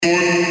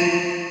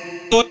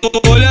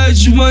Olha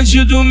de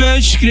bandido,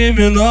 mente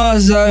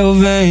criminosa, eu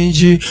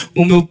vendi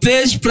o meu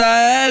peixe pra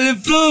ela e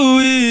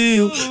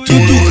fluiu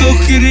tudo que eu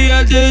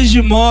queria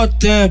desde mó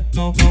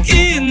tempo.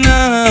 E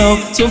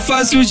não sou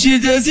fácil de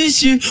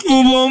desistir,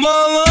 um bom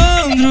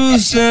malandro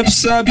sempre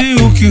sabe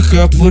o que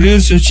quer. Por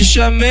isso eu te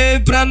chamei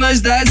pra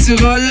nós dar esse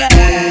rolê.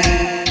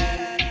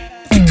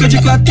 Fica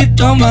de quatro e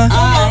toma,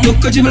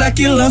 louca de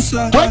black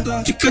lança.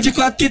 Fica de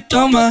quatro e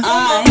toma,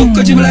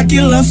 louca de black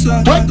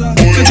lança.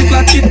 Fica de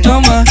quatro e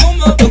toma,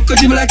 louca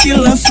de black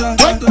lança.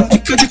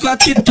 Fica de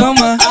quatro e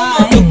toma,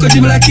 louca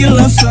de black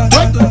lança.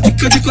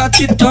 Fica de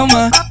quatro e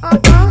toma,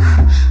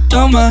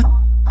 toma,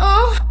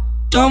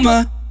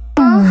 toma,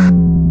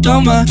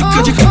 toma.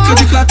 Fica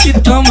de quatro e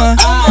toma,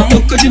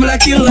 louca de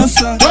black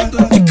lança.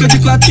 Fica de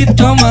quatro e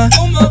toma,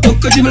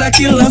 louca de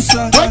black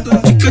lança.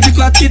 Fica de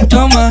quatro e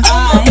toma,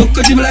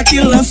 louca de black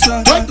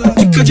lança.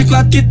 Fica de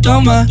quatro e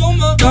toma,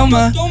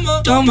 toma,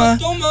 toma,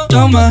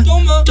 toma,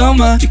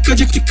 toma. Fica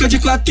de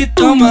quatro e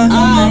toma,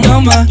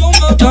 toma,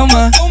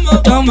 toma,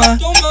 toma,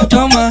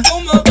 toma,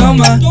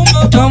 toma,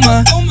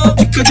 toma.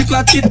 Fica de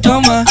quatro e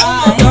toma,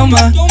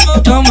 toma,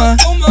 toma,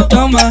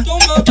 toma,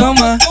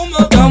 toma,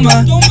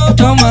 toma,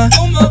 toma.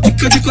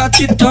 Fica de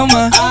quatro e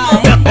toma.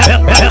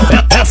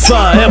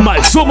 Essa é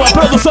mais uma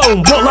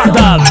produção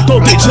bolada do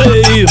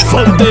DJ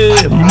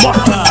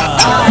Motta.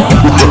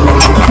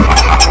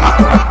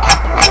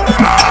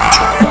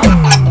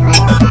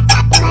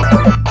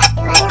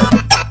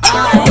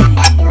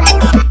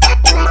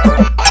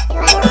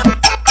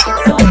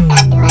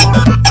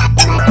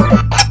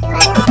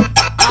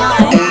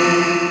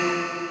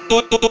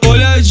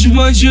 Olha de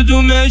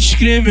bandido, mente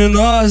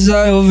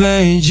criminosa, eu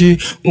vendi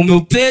o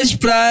meu peixe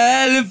pra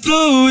ela e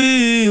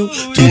fluiu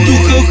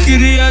tudo que eu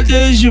queria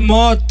desde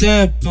mó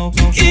tempo.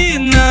 E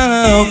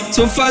não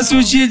sou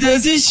fácil de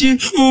desistir,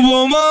 um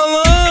bom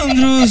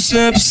malandro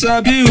sempre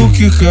sabe o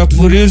que quer.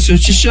 Por isso eu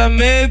te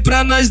chamei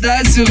pra nós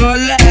dar esse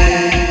rolê.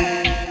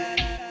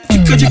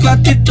 Fica de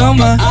quatro e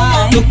toma,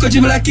 louca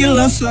de black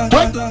lança.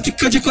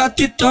 Fica de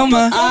quatro e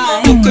toma,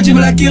 louca de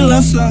black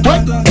lança.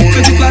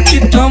 Fica de quatro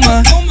e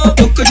toma,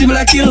 louca de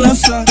black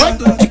lança.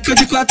 Fica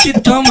de quatro e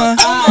toma,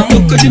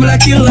 louca de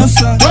black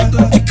lança.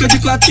 Fica de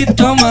quatro e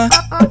toma,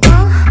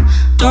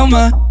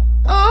 toma,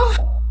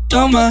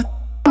 toma,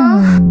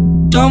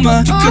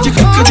 toma. Fica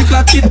de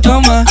quatro e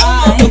toma,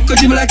 louca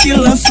de black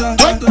lança.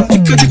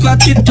 Fica de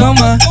quatro e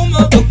toma,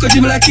 louca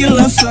de black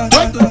lança.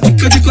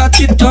 Fica de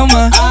quatro e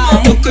toma,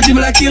 louca de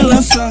black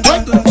lança.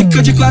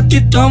 Fica de quatro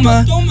e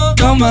toma,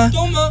 toma,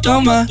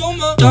 toma,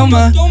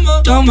 toma,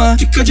 toma.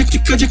 Fica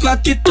de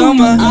quatro e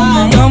toma,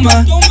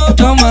 toma,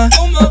 toma,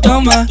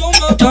 toma,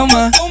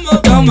 toma,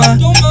 toma,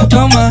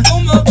 toma.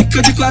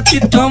 Fica de quatro e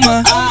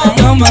toma,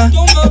 toma,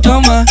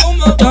 toma,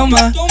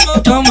 toma,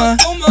 toma,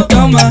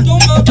 toma,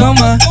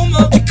 toma.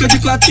 Fica de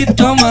quatro e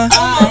toma.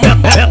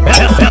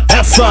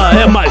 Essa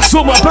é mais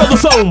uma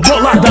produção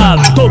bolada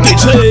do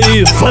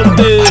DJ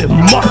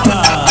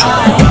Motta.